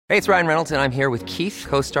Hey, it's Ryan Reynolds, and I'm here with Keith,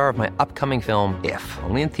 co-star of my upcoming film, If,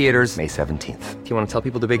 only in theaters May 17th. Do you want to tell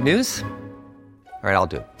people the big news? All right,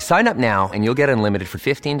 I'll do it. Sign up now and you'll get unlimited for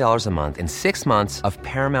 $15 a month and 6 months of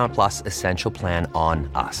Paramount Plus Essential Plan on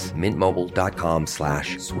us.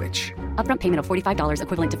 MintMobile.com/switch. Upfront payment of $45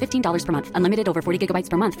 equivalent to $15 per month. Unlimited over 40 gigabytes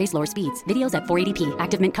per month. Face lower speeds. Videos at 480p.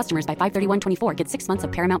 Active Mint customers by 531.24 get 6 months of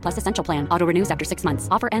Paramount Plus Essential Plan. Auto renews after 6 months.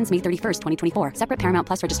 Offer ends May 31st, 2024. Separate Paramount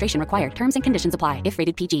Plus registration required. Terms and conditions apply if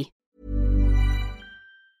rated PG.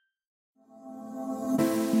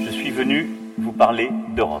 Je suis venu vous parler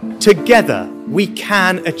d'Europe. Together we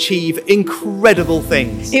can achieve incredible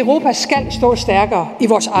things. Europa skal stå stærkere i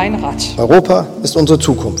vores egen ret. Europa ist unsere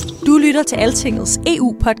Zukunft. Du lytter til Altingets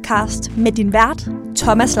EU-podcast med din vært,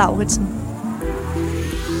 Thomas Lauritsen.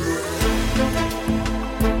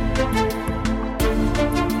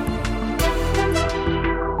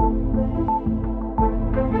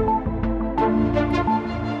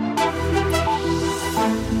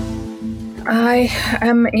 I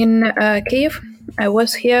am in Kiev. I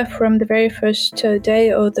was here from the very first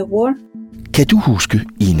day of the war. Kan du huske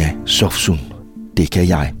Inna Sovsun? Det kan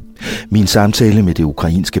jeg. Min samtale med det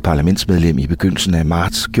ukrainske parlamentsmedlem i begyndelsen af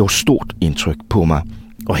marts gjorde stort indtryk på mig.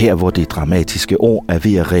 Og her, hvor det dramatiske år er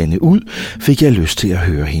ved at rinde ud, fik jeg lyst til at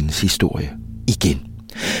høre hendes historie igen.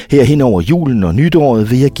 Her hen over julen og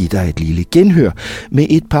nytåret vil jeg give dig et lille genhør med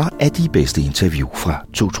et par af de bedste interview fra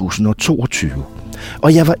 2022.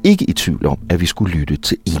 Og jeg var ikke i tvivl om, at vi skulle lytte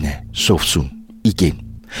til Inna Sovsun igen.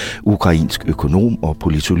 Ukrainsk økonom og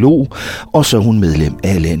politolog, og så er hun medlem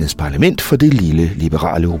af landets parlament for det lille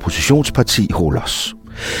liberale oppositionsparti Holos.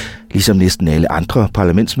 Ligesom næsten alle andre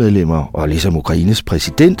parlamentsmedlemmer og ligesom Ukraines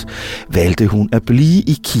præsident, valgte hun at blive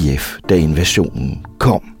i Kiev, da invasionen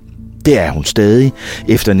kom. Det er hun stadig,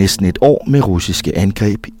 efter næsten et år med russiske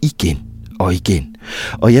angreb igen og igen.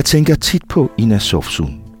 Og jeg tænker tit på Inna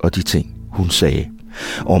Sovsun og de ting, hun sagde.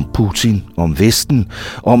 Om Putin, om Vesten,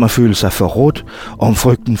 om at føle sig forrådt, om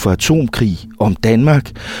frygten for atomkrig, om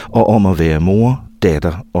Danmark og om at være mor,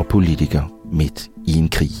 datter og politiker midt i en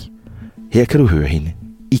krig. Her kan du høre hende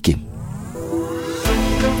igen.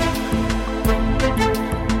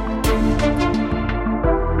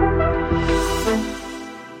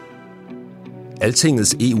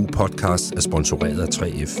 Altingets EU-podcast er sponsoreret af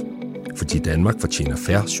 3F, fordi Danmark fortjener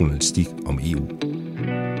fair journalistik om EU.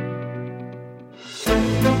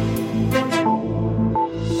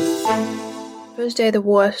 First day the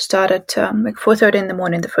war started, like 4:30 in the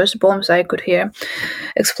morning. The first bombs I could hear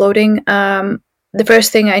exploding. The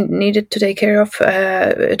first thing I needed to take care of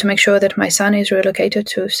to make sure that my son is relocated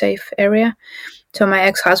to a safe area. So my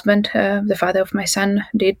ex-husband, the father of my son,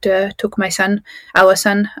 took our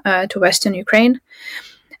son, to Western Ukraine.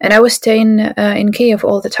 And I was staying in Kiev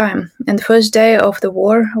all the time. And the first day of the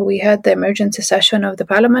war, we had the emergency session of the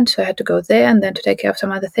parliament, so I had to go there and then to take care of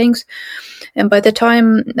some other things. And by the time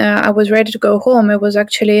I was ready to go home, it was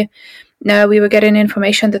actually, we were getting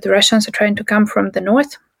information that the Russians are trying to come from the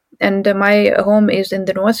north. And my home is in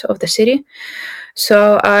the north of the city.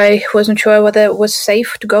 So I wasn't sure whether it was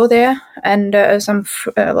safe to go there. And some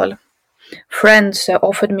friends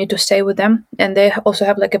offered me to stay with them, and they also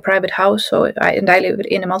have like a private house. So I live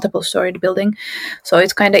in a multiple-storied building, so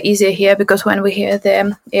it's kind of easier here because when we hear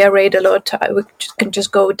the air raid a lot, we can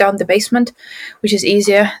just go down the basement, which is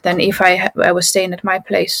easier than if I was staying at my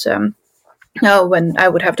place. When I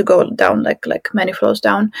would have to go down like many floors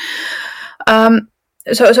down.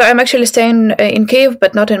 So I'm actually staying in Kiev,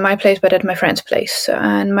 but not in my place, but at my friend's place.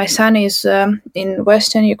 And my son is in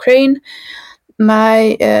Western Ukraine.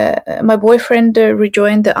 My boyfriend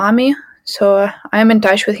rejoined the army, so I'm in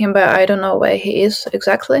touch with him, but I don't know where he is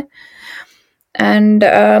exactly. And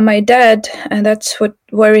my dad, and that's what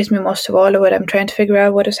worries me most of all, what I'm trying to figure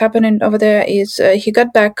out what is happening over there, is he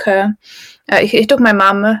got back, he took my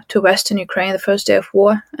mom to Western Ukraine the first day of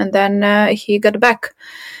war, and then he got back.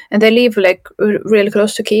 And they live like really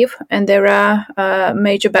close to Kiev, and there are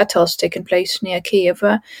major battles taking place near Kiev.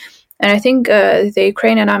 And I think the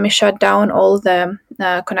Ukrainian army shut down all the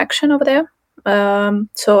connection over there.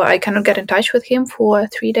 So I cannot get in touch with him for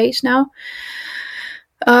 3 days now.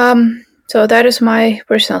 So that is my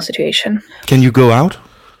personal situation. Can you go out?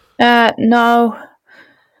 No.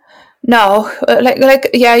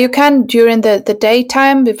 Yeah, you can during the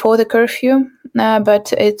daytime before the curfew.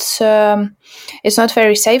 But it's not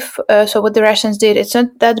very safe. So what the Russians did, it's not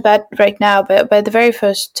that bad right now, but by the very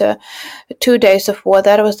first 2 days of war,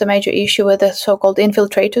 that was the major issue with the so-called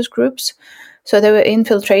infiltrators groups. So they were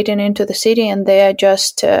infiltrating into the city, and they are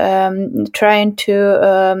just trying to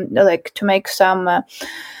make some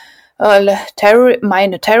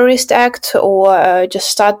minor terrorist act or just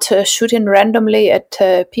start shooting randomly at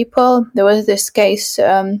people. There was this case,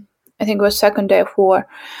 I think it was second day of war,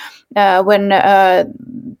 when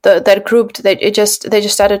that group they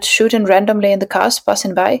just started shooting randomly in the cars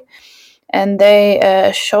passing by, and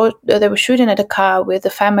they were shooting at a car with a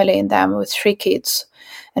family in them with 3 kids,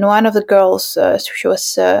 and one of the girls, she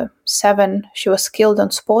was 7, she was killed on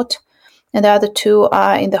spot, and the other 2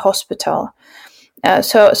 are in the hospital.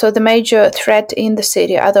 So the major threat in the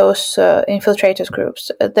city are those infiltrators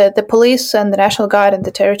groups. The police and the National Guard and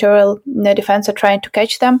the territorial defense are trying to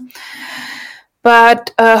catch them,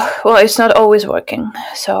 but it's not always working.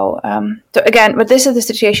 So again, but this is the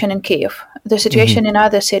situation in Kyiv. The situation in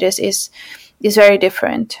other cities is very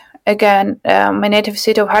different. Again, my native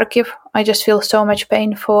city of Kharkiv, I just feel so much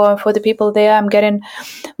pain for the people there. I'm getting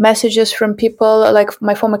messages from people like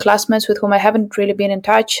my former classmates with whom I haven't really been in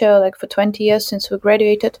touch like for 20 years since we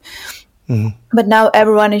graduated. But now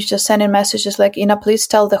everyone is just sending messages like, Ina, please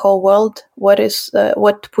tell the whole world what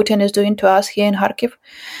Putin is doing to us here in Kharkiv.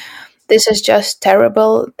 This is just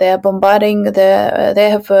terrible. They are bombarding. They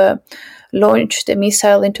have launched a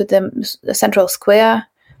missile into the central square.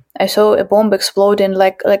 I saw a bomb exploding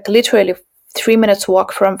like literally 3 minutes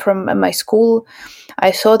walk from my school.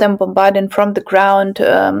 I saw them bombarding from the ground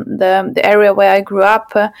the area where I grew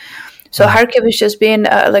up. So Kharkiv is just being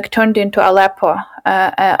turned into Aleppo.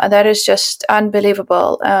 That is just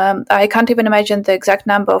unbelievable. I can't even imagine the exact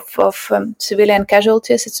number of civilian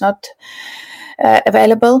casualties. It's not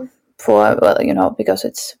available because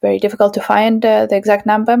it's very difficult to find the exact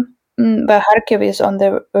number. But Kharkiv is on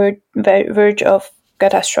the verge of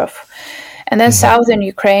catastrophe. And then southern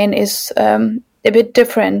Ukraine is a bit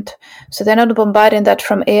different. So they're not bombarding that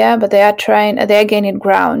from air, but they are gaining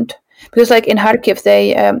ground. Because like in Kharkiv,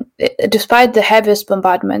 they, despite the heaviest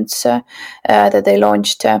bombardments that they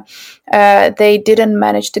launched, they didn't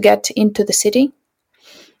manage to get into the city.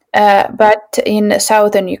 But in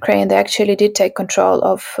southern Ukraine, they actually did take control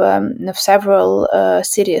of several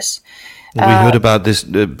cities. We heard about this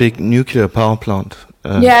big nuclear power plant.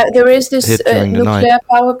 There is this nuclear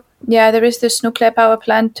power. There is this nuclear power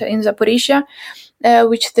plant in Zaporizhia,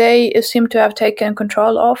 which they seem to have taken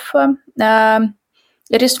control of.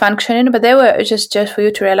 It is functioning, but they were just for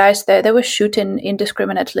you to realize that they were shooting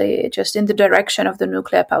indiscriminately, just in the direction of the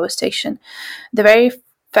nuclear power station. The very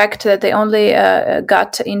fact that they only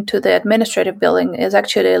got into the administrative building is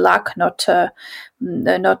actually luck, not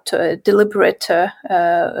deliberate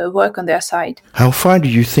work on their side. How far do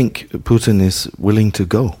you think Putin is willing to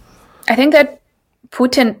go? I think that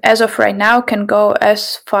Putin, as of right now, can go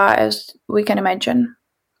as far as we can imagine.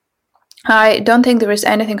 I don't think there is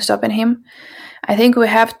anything stopping him. I think we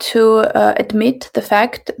have to admit the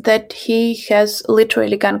fact that he has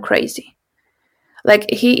literally gone crazy. Like,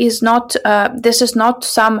 he is not, this is not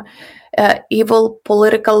some evil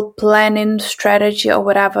political planning strategy or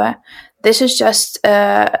whatever. This is just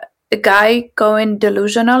a guy going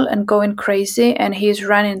delusional and going crazy, and he's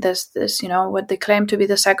running this, what they claim to be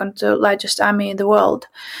the second largest army in the world.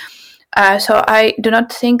 So I do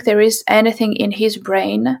not think there is anything in his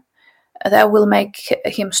brain that will make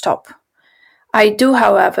him stop. I do,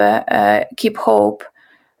 however, keep hope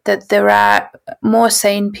that there are more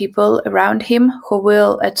sane people around him who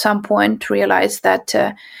will at some point realize that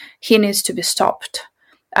he needs to be stopped.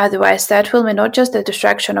 Otherwise, that will mean not just the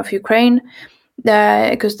destruction of Ukraine,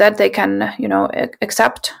 because that they can,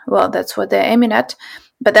 accept. Well, that's what they're aiming at.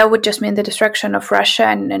 But that would just mean the destruction of Russia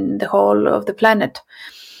and the whole of the planet.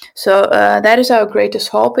 So that is our greatest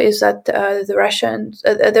hope, is that the Russians,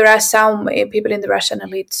 there are some people in the Russian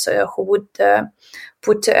elites who would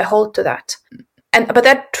put a halt to that. But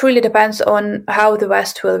that truly depends on how the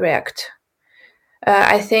West will react.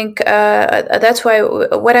 I think that's why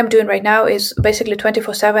what I'm doing right now is basically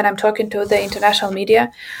 24/7. I'm talking to the international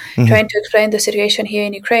media, trying to explain the situation here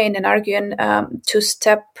in Ukraine and arguing to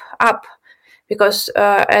step up. Because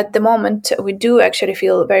at the moment, we do actually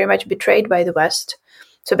feel very much betrayed by the West.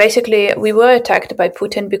 So basically, we were attacked by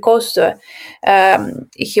Putin because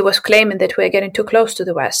he was claiming that we are getting too close to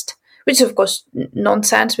the West, which is, of course,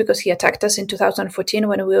 nonsense, because he attacked us in 2014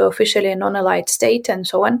 when we were officially a non-allied state and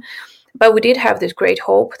so on. But we did have this great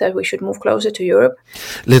hope that we should move closer to Europe.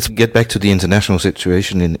 Let's get back to the international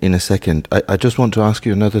situation in a second. I just want to ask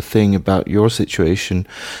you another thing about your situation.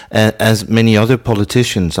 As many other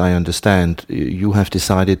politicians, I understand, you have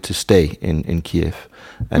decided to stay in Kiev,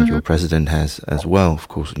 and your president has as well, of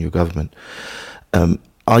course, in your government.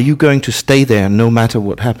 Are you going to stay there no matter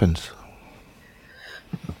what happens?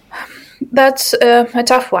 That's a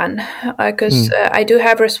tough one, because I do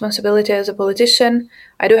have responsibility as a politician.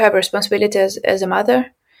 I do have responsibility as a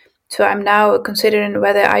mother So I'm now considering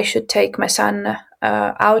whether I should take my son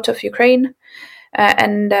out of Ukraine.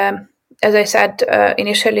 As I said,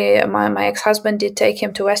 initially my ex-husband did take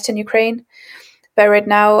him to Western Ukraine. But right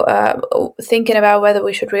now, thinking about whether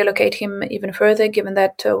we should relocate him even further, given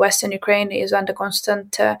that Western Ukraine is under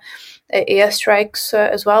constant airstrikes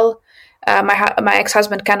as well. My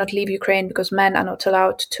ex-husband cannot leave Ukraine because men are not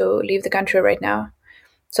allowed to leave the country right now.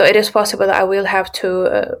 So it is possible that I will have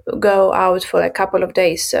to go out for a couple of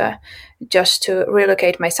days just to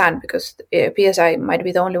relocate my son, because it appears I might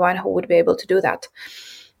be the only one who would be able to do that.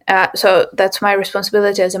 So that's my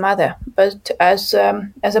responsibility as a mother. But as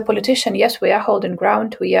a politician, yes, we are holding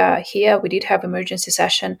ground. We are here. We did have emergency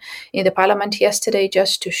session in the parliament yesterday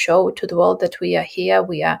just to show to the world that we are here.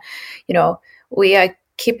 We are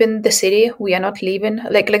keeping the city. We are not leaving.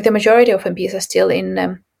 Like the majority of MPs are still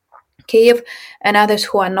in Kyiv, and others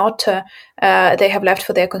who are not, they have left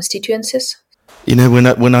for their constituencies. You know,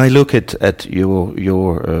 when I look at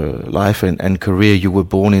your life and career, you were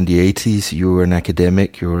born in the 80s. You were an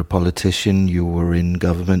academic. You were a politician. You were in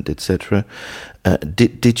government, etc.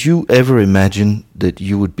 Did you ever imagine that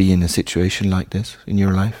you would be in a situation like this in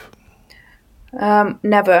your life?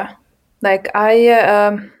 Never.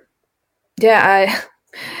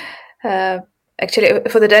 Actually,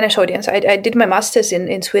 for the Danish audience, I did my master's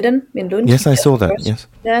in Sweden, in Lund. Yes, I saw that, yes.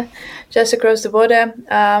 Yeah, just across the border.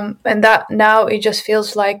 And that now it just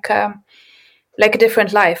feels like a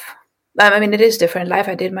different life. I mean, it is different life.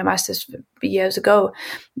 I did my master's years ago.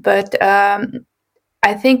 But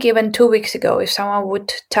I think even 2 weeks ago, if someone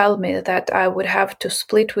would tell me that I would have to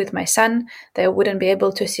split with my son, that I wouldn't be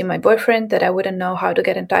able to see my boyfriend, that I wouldn't know how to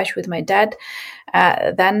get in touch with my dad,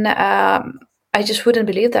 then I just wouldn't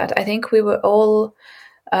believe that. I think we were all,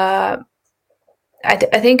 I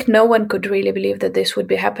think no one could really believe that this would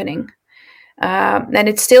be happening. And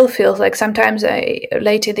it still feels like sometimes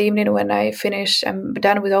late in the evening when I finish, I'm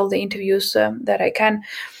done with all the interviews that I can,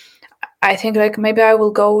 I think like maybe I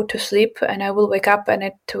will go to sleep and I will wake up and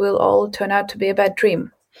it will all turn out to be a bad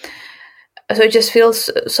dream. So it just feels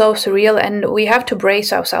so surreal, and we have to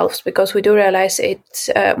brace ourselves because we do realize it's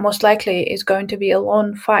most likely is going to be a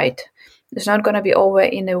long fight. It's not going to be over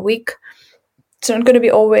in a week. It's not going to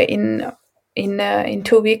be over in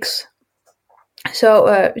 2 weeks. So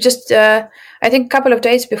I think a couple of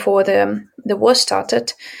days before the war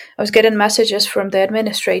started, I was getting messages from the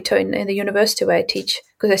administrator in the university where I teach,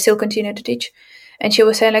 because I still continue to teach, and she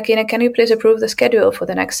was saying like, Ina, can you please approve the schedule for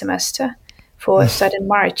the next semester for starting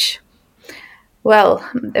March? Well,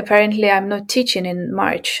 apparently I'm not teaching in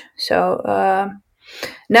March, so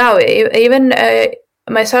now even.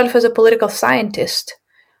 Myself as a political scientist,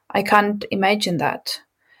 I can't imagine that.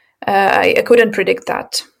 I couldn't predict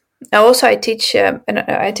that. Also, I teach a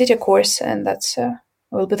course, and that's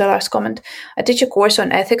will be the last comment. I teach a course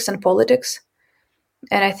on ethics and politics,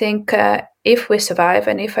 and I think if we survive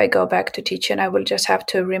and if I go back to teaching, I will just have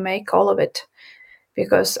to remake all of it,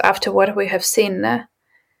 because after what we have seen,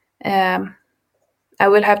 I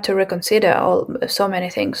will have to reconsider so many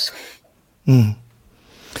things. Mm.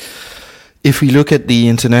 If we look at the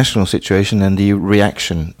international situation and the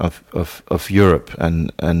reaction of Europe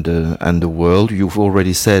and the world, you've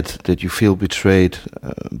already said that you feel betrayed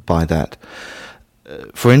by that.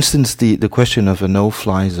 For instance, the question of a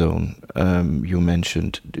no-fly zone you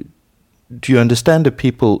mentioned. Do you understand the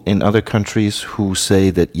people in other countries who say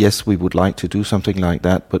that yes, we would like to do something like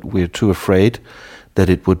that, but we're too afraid that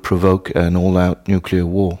it would provoke an all-out nuclear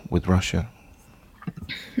war with Russia?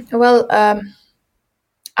 Well,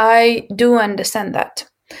 I do understand that,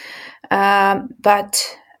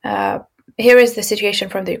 but here is the situation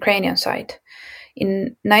from the Ukrainian side.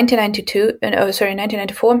 In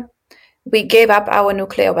 1994, we gave up our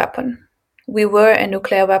nuclear weapon. We were a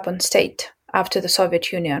nuclear weapon state after the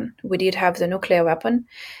Soviet Union. We did have the nuclear weapon,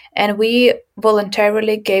 and we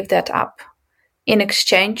voluntarily gave that up in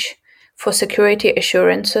exchange for security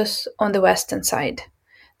assurances on the Western side.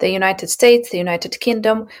 The United States, the United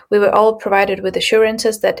Kingdom, we were all provided with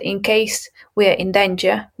assurances that in case we are in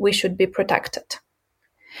danger, we should be protected.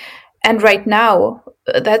 And right now,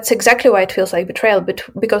 that's exactly why it feels like betrayal,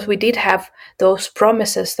 because we did have those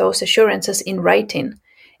promises, those assurances in writing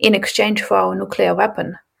in exchange for our nuclear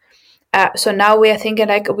weapon. So now we are thinking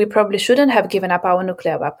like we probably shouldn't have given up our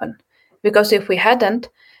nuclear weapon, because if we hadn't,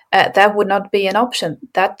 that would not be an option.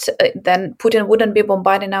 That then Putin wouldn't be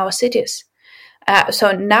bombarding our cities.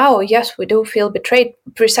 So now, yes, we do feel betrayed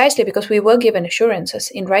precisely because we were given assurances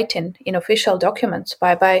in writing, in official documents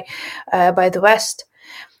by the West.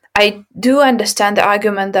 I do understand the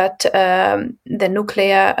argument that the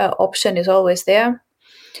nuclear option is always there.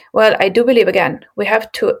 Well, I do believe, again, we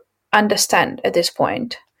have to understand at this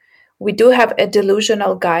point, we do have a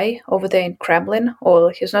delusional guy over there in Kremlin, or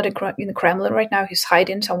he's not in the Kremlin right now. He's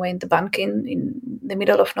hiding somewhere in the bunker in the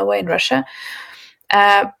middle of nowhere in Russia.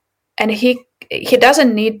 And he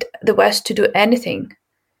doesn't need the West to do anything.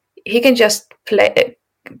 He can just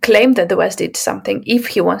claim that the West did something if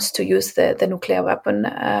he wants to use the nuclear weapon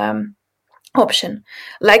option,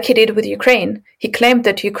 like he did with Ukraine. He claimed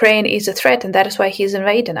that Ukraine is a threat, and that is why he's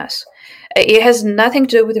invading us. It has nothing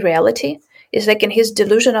to do with reality. It's like in his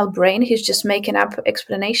delusional brain, he's just making up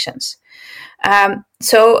explanations.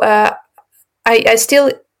 So I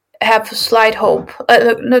still have slight hope.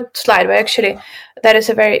 Not slight, but actually,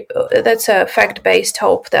 that's a fact-based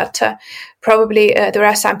hope that probably there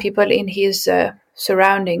are some people in his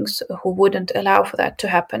surroundings who wouldn't allow for that to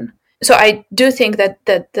happen. So I do think that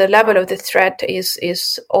the level of the threat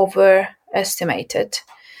is overestimated,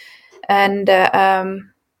 and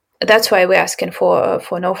that's why we're asking for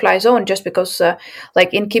no-fly zone, just because,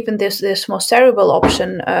 like, in keeping this most terrible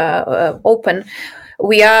option open,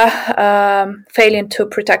 we are failing to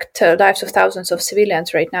protect lives of thousands of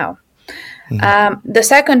civilians right now. Mm-hmm. The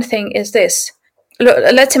second thing is this.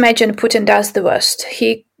 Let's imagine Putin does the worst.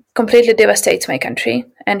 He completely devastates my country,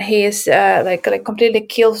 and he is like completely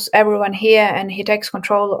kills everyone here, and he takes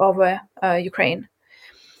control over Ukraine.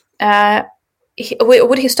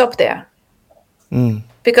 Would he stop there?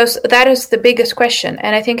 Because that is the biggest question,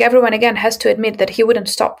 and I think everyone again has to admit that he wouldn't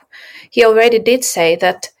stop. He already did say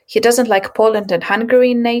that he doesn't like Poland and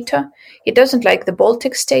Hungary in NATO. He doesn't like the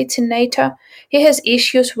Baltic states in NATO. He has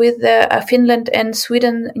issues with Finland and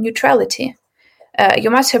Sweden neutrality.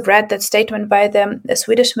 You must have read that statement by the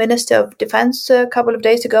Swedish Minister of Defense a couple of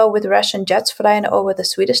days ago with Russian jets flying over the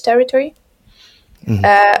Swedish territory.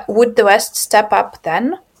 Mm-hmm. Would the West step up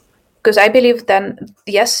then? Because I believe then,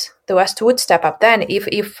 yes, the West would step up then if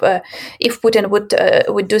Putin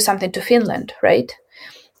would do something to Finland, right?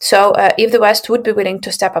 So if the West would be willing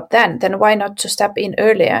to step up then why not to step in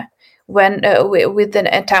earlier when with an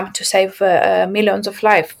attempt to save millions of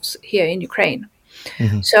lives here in Ukraine?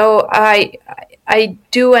 Mm-hmm. So I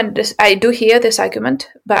do hear this argument,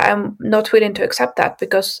 but I'm not willing to accept that,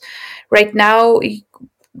 because right now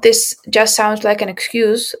this just sounds like an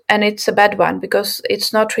excuse, and it's a bad one, because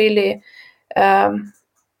it's not really. Like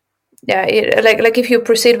if you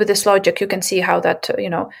proceed with this logic, you can see how that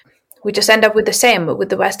we just end up with the same, with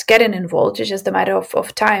the West getting involved. It's just a matter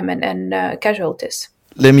of time and casualties.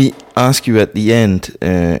 Let me ask you at the end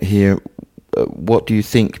here, what do you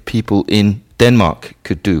think people in Denmark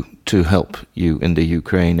could do to help you in the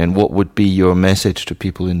Ukraine, and what would be your message to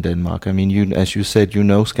people in Denmark? I mean, you, as you said, you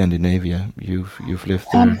know Scandinavia. You've lived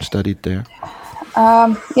there and studied there.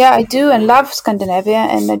 Yeah, I do, and love Scandinavia,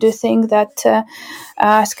 and I do think that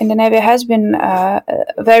Scandinavia has been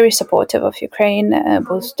very supportive of Ukraine.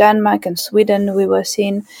 Both Denmark and Sweden, we were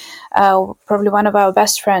seen probably one of our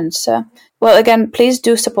best friends. Well, again, please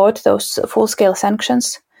do support those full-scale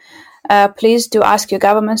sanctions. Please do ask your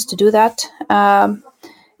governments to do that.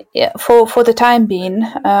 For the time being,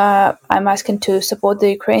 I'm asking to support the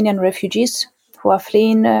Ukrainian refugees who are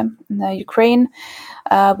fleeing Ukraine.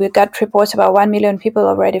 We got reports about 1 million people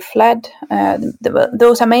already fled.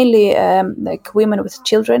 Those are mainly like women with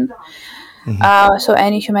children. Mm-hmm. So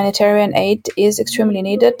any humanitarian aid is extremely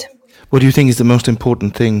needed. What do you think is the most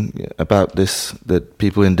important thing about this that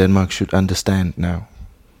people in Denmark should understand now?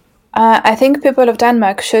 I think people of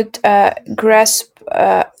Denmark should grasp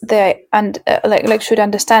should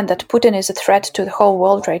understand that Putin is a threat to the whole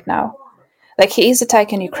world right now. Like, he is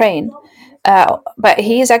attacking Ukraine. But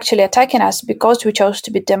he is actually attacking us because we chose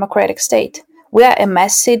to be a democratic state. We are a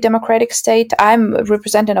messy democratic state. I'm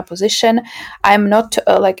representing opposition. I'm not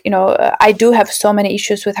I do have so many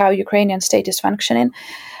issues with how Ukrainian state is functioning,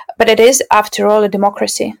 but it is, after all, a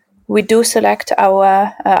democracy. We do select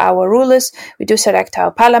our rulers. We do select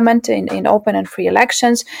our parliament in open and free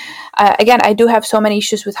elections. Again, I do have so many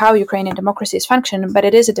issues with how Ukrainian democracy is functioning, but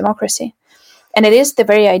it is a democracy. And it is the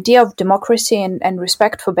very idea of democracy and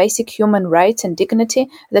respect for basic human rights and dignity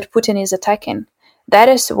that Putin is attacking. That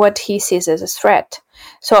is what he sees as a threat.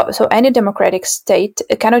 So any democratic state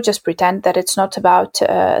cannot just pretend that it's not about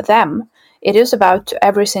them. It is about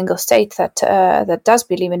every single state that does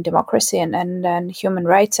believe in democracy and human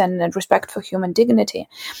rights and respect for human dignity.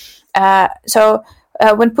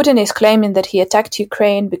 When Putin is claiming that he attacked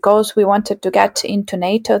Ukraine because we wanted to get into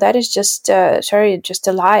NATO, that is just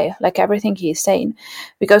a lie, like everything he is saying.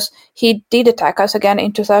 Because he did attack us again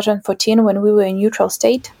in 2014 when we were a neutral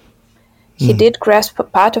state. He did grasp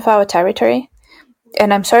part of our territory.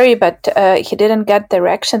 And I'm sorry, but he didn't get the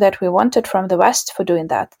reaction that we wanted from the West for doing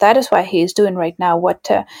that. That is why he is doing right now what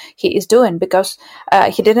he is doing, because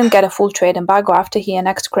he didn't get a full trade embargo after he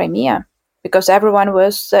annexed Crimea, because everyone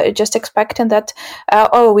was just expecting that,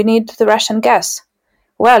 we need the Russian gas.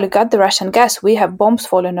 Well, you got the Russian gas. We have bombs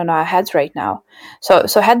falling on our heads right now.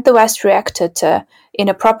 So had the West reacted in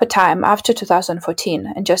a proper time after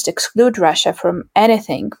 2014 and just exclude Russia from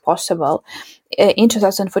anything possible in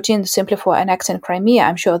 2014 simply for annexing Crimea,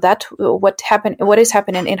 I'm sure that what is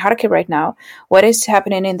happening in Kharkiv right now, what is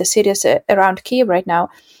happening in the cities around Kyiv right now,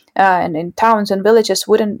 and in towns and villages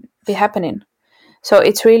wouldn't be happening. So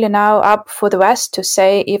it's really now up for the West to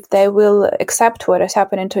say if they will accept what is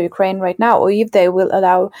happening to Ukraine right now, or if they will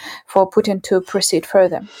allow for Putin to proceed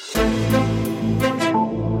further.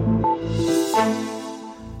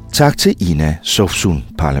 Tak til Inna Sovsun,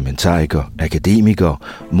 parlamentariker, akademiker,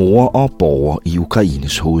 mor og borger i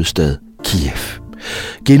Ukraines hovedstad Kiev.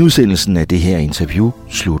 Genudsendelsen af det her interview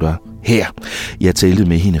slutter her. Jeg talte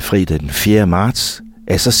med hende fredag den 4. marts,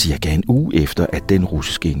 altså cirka en uge efter, at den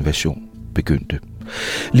russiske invasion begyndte.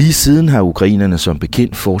 Lige siden har ukrainerne som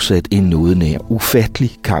bekendt fortsat en noget nær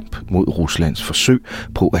ufattelig kamp mod Ruslands forsøg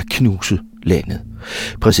på at knuse landet.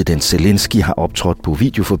 Præsident Zelensky har optrådt på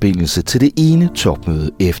videoforbindelse til det ene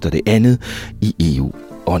topmøde efter det andet i EU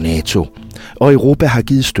og NATO. Og Europa har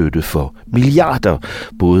givet støtte for milliarder,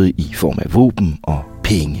 både i form af våben og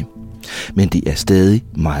penge. Men det er stadig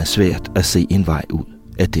meget svært at se en vej ud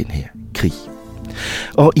af den her krig.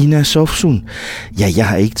 Og Inna Sovsun, jeg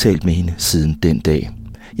har ikke talt med hende siden den dag.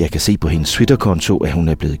 Jeg kan se på hendes Twitter-konto, at hun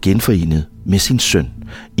er blevet genforenet med sin søn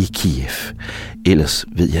i Kiev. Ellers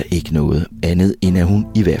ved jeg ikke noget andet, end at hun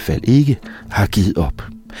i hvert fald ikke har givet op.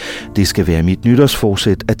 Det skal være mit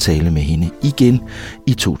nytårsforsæt at tale med hende igen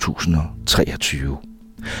i 2023.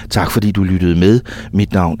 Tak fordi du lyttede med.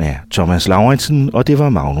 Mit navn er Thomas Lauritsen, og det var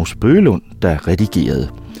Magnus Bøgelund, der redigerede.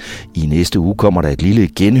 I næste uge kommer der et lille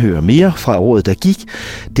genhør mere fra året, der gik.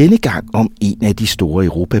 Denne gang om en af de store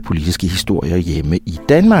europapolitiske historier hjemme i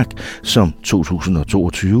Danmark, som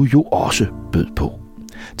 2022 jo også bød på.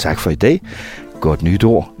 Tak for i dag. Godt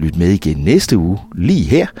nytår. Lyt med igen næste uge, lige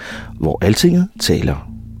her, hvor Altinget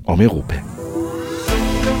taler om Europa.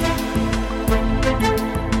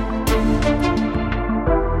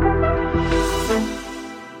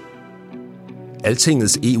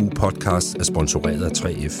 Altingets EU-podcast er sponsoreret af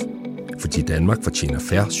 3F, fordi Danmark fortjener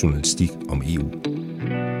fair journalistik om EU.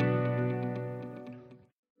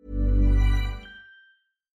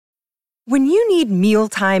 When you need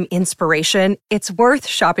mealtime inspiration, it's worth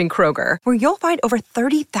shopping Kroger, where you'll find over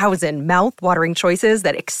 30,000 mouth-watering choices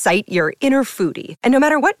that excite your inner foodie. And no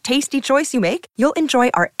matter what tasty choice you make, you'll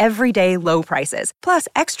enjoy our everyday low prices, plus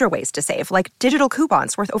extra ways to save, like digital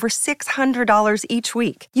coupons worth over $600 each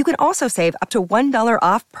week. You can also save up to $1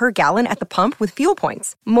 off per gallon at the pump with fuel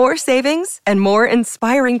points. More savings and more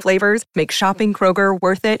inspiring flavors make shopping Kroger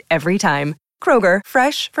worth it every time. Kroger,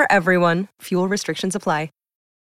 fresh for everyone. Fuel restrictions apply.